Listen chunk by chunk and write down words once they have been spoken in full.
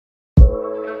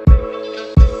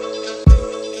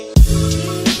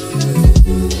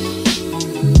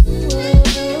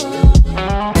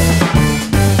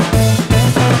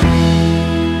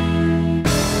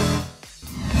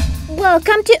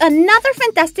Welcome to another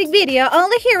fantastic video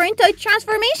only here in Toy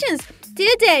Transformations.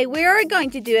 Today we are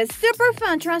going to do a super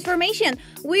fun transformation.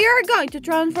 We are going to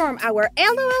transform our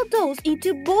L.O.L dolls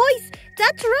into boys.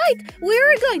 That's right, we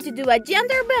are going to do a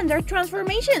gender bender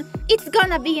transformation. It's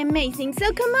gonna be amazing,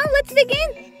 so come on, let's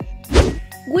begin.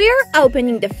 We're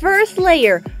opening the first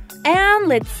layer. And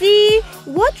let's see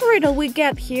what riddle we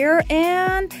get here.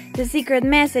 And the secret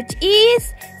message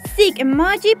is sick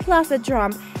emoji plus a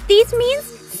drum. This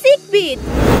means sick beat.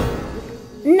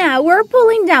 Now we're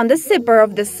pulling down the zipper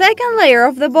of the second layer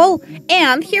of the ball.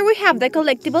 And here we have the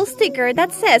collectible sticker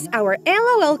that says our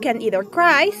L.O.L can either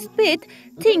cry, spit,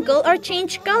 tinkle, or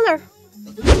change color.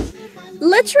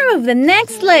 Let's remove the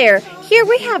next layer. Here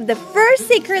we have the first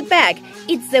secret bag.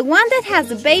 It's the one that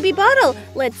has a baby bottle.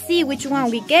 Let's see which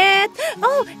one we get.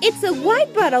 Oh, it's a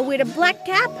white bottle with a black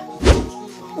cap.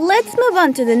 Let's move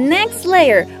on to the next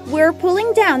layer. We're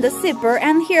pulling down the zipper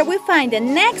and here we find the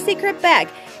next secret bag.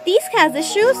 This has the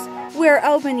shoes. We're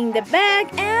opening the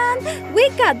bag and we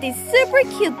got these super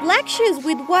cute black shoes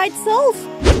with white soles.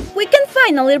 We can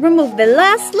finally remove the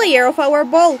last layer of our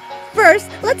ball. First,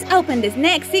 let's open this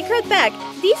next secret bag.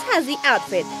 This has the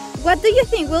outfit. What do you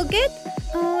think we'll get?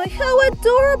 Oh, how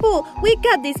adorable! We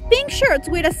got these pink shirts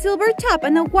with a silver top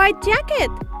and a white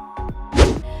jacket.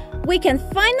 We can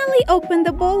finally open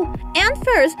the bowl. And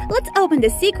first, let's open the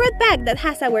secret bag that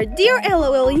has our dear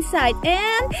L.O.L inside.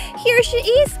 And here she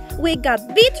is. We got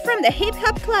Beat from the Hip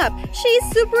Hop Club.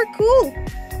 She's super cool.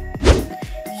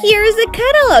 Here's the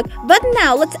catalog. But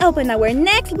now let's open our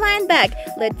next blind bag.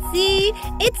 Let's see.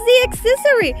 It's the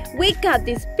accessory. We got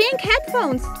these pink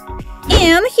headphones.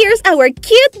 And here's our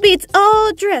cute Beats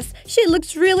all dressed. She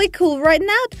looks really cool right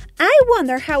now. I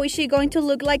wonder how is she going to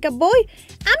look like a boy.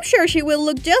 I'm sure she will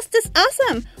look just as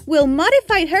awesome. We'll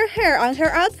modify her hair on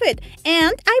her outfit.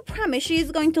 And I promise she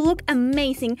is going to look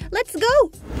amazing. Let's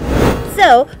go!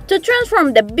 So, to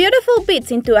transform the beautiful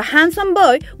Beats into a handsome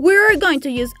boy, we are going to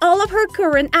use all of her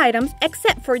current items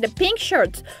except for the pink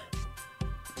shirts.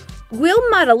 We'll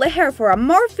model the hair for a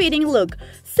more fitting look.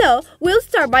 So, we'll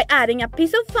start by adding a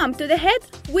piece of foam to the head.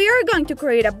 We are going to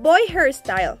create a boy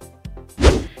hairstyle.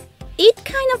 It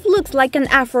kind of looks like an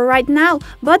afro right now,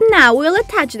 but now we'll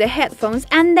attach the headphones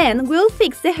and then we'll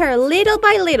fix the hair little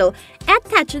by little.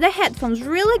 Attach the headphones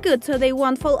really good so they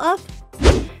won't fall off.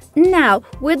 Now,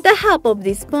 with the help of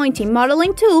this pointy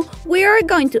modeling tool, we are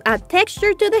going to add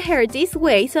texture to the hair this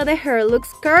way so the hair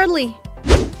looks curly.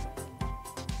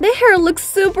 The hair looks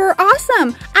super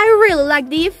awesome! I really like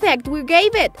the effect we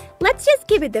gave it. Let's just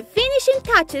give it the finishing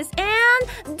touches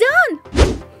and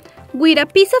done! With a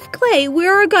piece of clay, we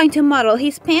are going to model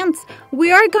his pants.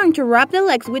 We are going to wrap the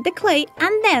legs with the clay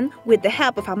and then, with the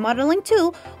help of a modeling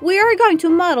tool, we are going to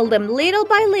model them little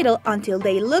by little until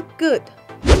they look good.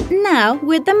 Now,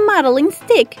 with the modeling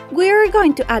stick, we are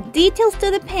going to add details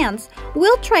to the pants.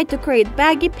 We'll try to create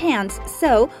baggy pants,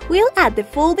 so we'll add the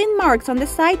folding marks on the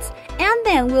sides and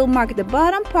then we'll mark the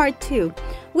bottom part too.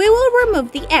 We will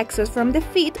remove the excess from the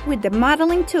feet with the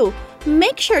modeling tool.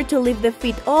 Make sure to leave the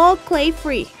feet all clay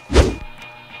free.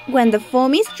 When the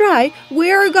foam is dry,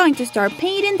 we are going to start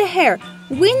painting the hair.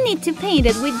 We need to paint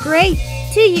it with gray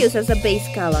to use as a base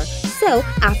color. So,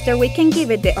 after we can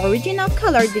give it the original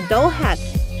color the doll had,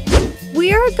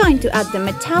 we are going to add the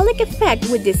metallic effect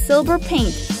with this silver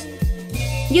paint.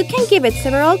 You can give it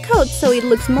several coats so it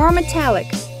looks more metallic.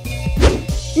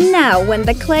 Now, when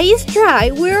the clay is dry,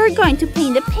 we are going to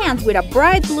paint the pants with a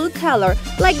bright blue color,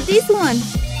 like this one.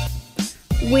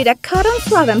 With a cotton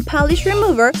swab and polish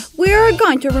remover, we are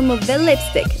going to remove the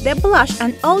lipstick, the blush,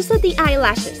 and also the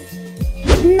eyelashes.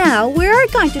 Now, we are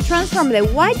going to transform the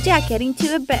white jacket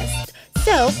into a vest.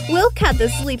 So, we'll cut the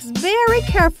sleeves very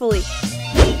carefully.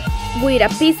 With a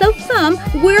piece of foam,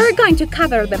 we're going to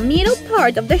cover the middle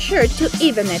part of the shirt to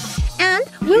even it. And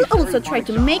we'll also try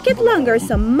to make it longer,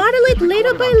 so model it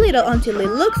little by little until it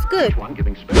looks good.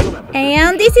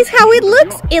 And this is how it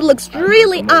looks. It looks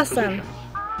really awesome.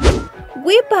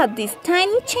 We bought these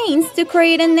tiny chains to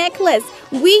create a necklace.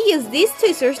 We use these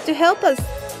tweezers to help us.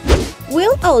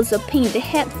 We'll also paint the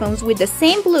headphones with the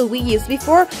same blue we used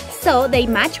before, so they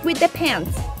match with the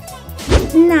pants.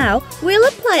 Now, we'll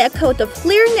apply a coat of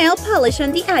clear nail polish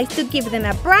on the eyes to give them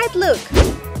a bright look.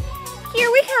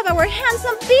 Here we have our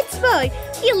handsome Beats boy.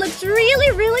 He looks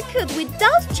really good with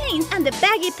those chains and the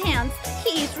baggy pants.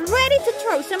 He is ready to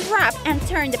throw some wrap and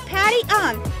turn the patty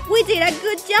on. We did a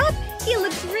good job. He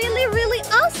looks really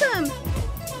awesome.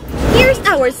 Here's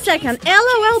our second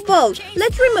L.O.L ball.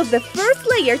 Let's remove the first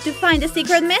layer to find the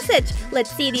secret message.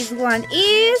 Let's see, this one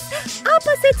is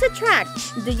opposites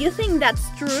attract. Do you think that's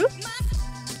true?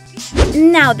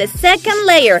 Now the second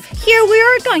layer. Here we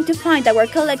are going to find our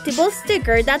collectible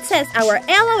sticker that says our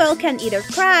LOL can either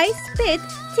cry, spit,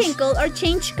 tinkle, or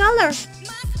change color.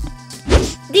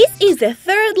 This is the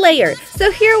third layer. So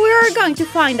here we are going to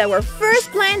find our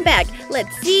first blind bag.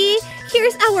 Let's see.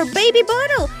 Here's our baby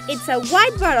bottle. It's a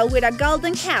white bottle with a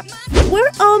golden cap. We're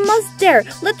almost there.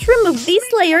 Let's remove this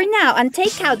layer now and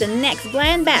take out the next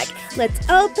blind bag. Let's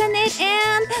open it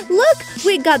and look,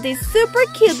 we got these super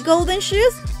cute golden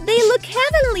shoes. They look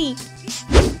heavenly.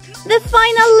 The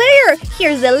final layer.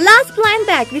 Here's the last blind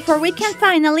bag before we can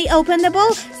finally open the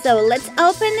bowl. So let's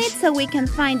open it so we can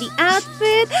find the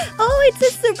outfit. Oh, it's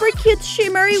a super cute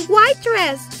shimmery white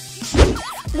dress.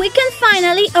 We can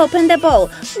finally open the bowl.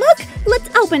 Look,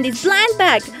 let's open this blind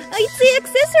bag. It's the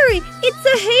accessory. It's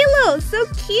a halo. So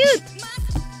cute.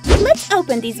 Let's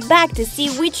open this bag to see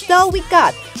which doll we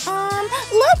got.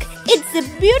 Look, it's the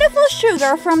beautiful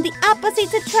Sugar from the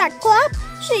Opposites Attract Club.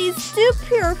 She is too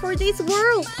pure for this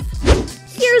world.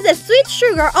 Here's a sweet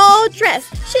Sugar all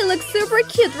dressed. She looks super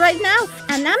cute right now,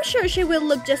 and I'm sure she will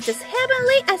look just as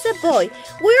heavenly as a boy.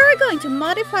 We are going to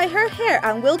modify her hair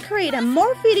and we'll create a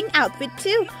more fitting outfit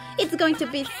too. It's going to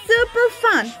be super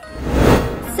fun.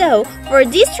 So, for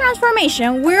this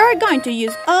transformation, we are going to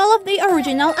use all of the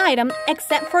original items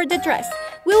except for the dress.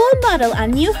 We will model a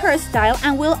new hairstyle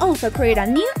and we'll also create a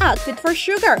new outfit for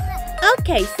Sugar.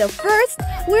 Okay, so first,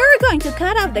 we are going to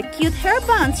cut off the cute hair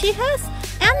bands she has,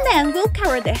 and then we'll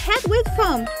cover the head with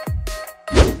foam.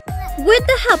 With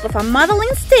the help of a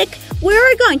modeling stick, we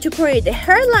are going to create the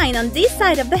hairline on this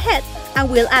side of the head, and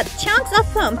we'll add chunks of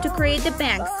foam to create the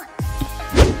bangs.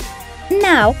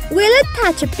 Now, we'll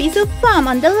attach a piece of foam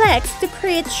on the legs to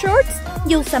create shorts.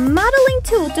 Use a modeling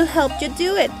tool to help you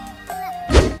do it.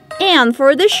 And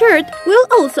for the shirt, we'll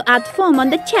also add foam on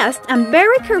the chest and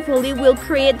very carefully we'll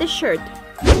create the shirt.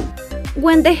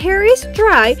 When the hair is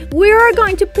dry, we are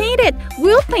going to paint it.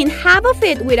 We'll paint half of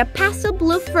it with a pastel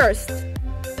blue first.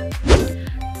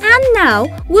 And now,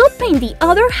 we'll paint the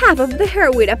other half of the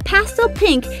hair with a pastel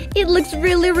pink. It looks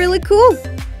really cool.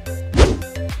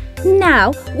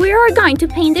 Now, we are going to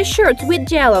paint the shirts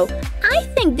with yellow. I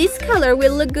think this color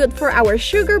will look good for our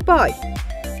Sugar boy.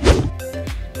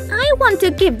 I want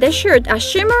to give the shirt a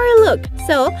shimmery look,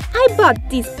 so I bought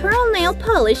this pearl nail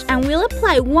polish and will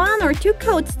apply 1 or 2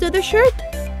 coats to the shirt.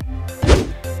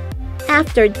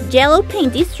 After the yellow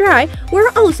paint is dry,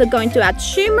 we're also going to add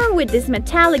shimmer with this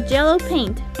metallic yellow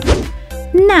paint.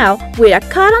 Now, with a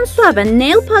cotton swab and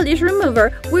nail polish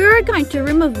remover, we are going to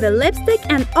remove the lipstick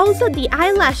and also the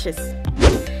eyelashes.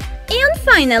 And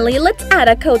finally, let's add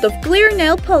a coat of clear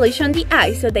nail polish on the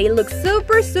eyes so they look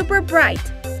super bright.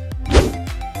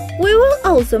 We will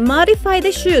also modify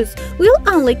the shoes. We'll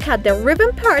only cut the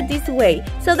ribbon part this way,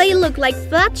 so they look like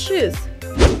flat shoes.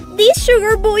 This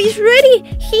Sugar boy is ready!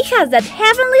 He has that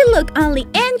heavenly look only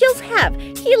angels have.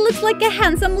 He looks like a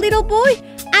handsome little boy.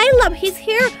 I love his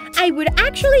hair. I would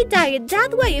actually dye it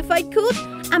that way if I could.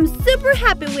 I'm super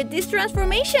happy with this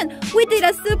transformation. We did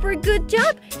a super good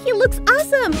job. He looks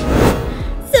awesome.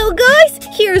 So guys,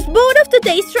 here's both of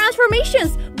today's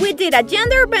transformations. We did a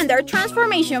gender bender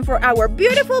transformation for our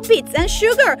beautiful Beats and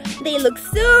Sugar. They look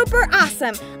super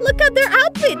awesome. Look at their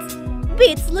outfits.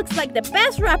 Beats looks like the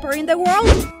best rapper in the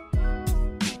world.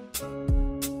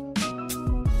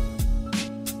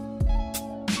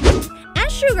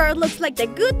 And Sugar looks like the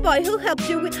good boy who helps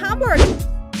you with homework.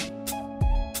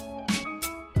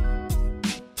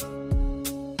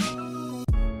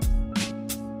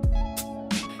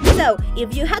 So,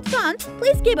 if you had fun,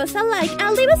 please give us a like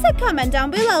and leave us a comment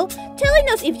down below telling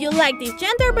us if you like this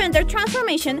gender bender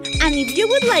transformation and if you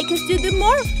would like us to do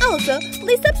more. Also,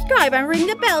 please subscribe and ring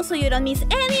the bell so you don't miss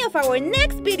any of our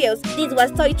next videos. This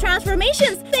was Toy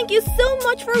Transformations. Thank you so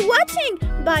much for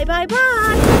watching.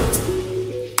 Bye.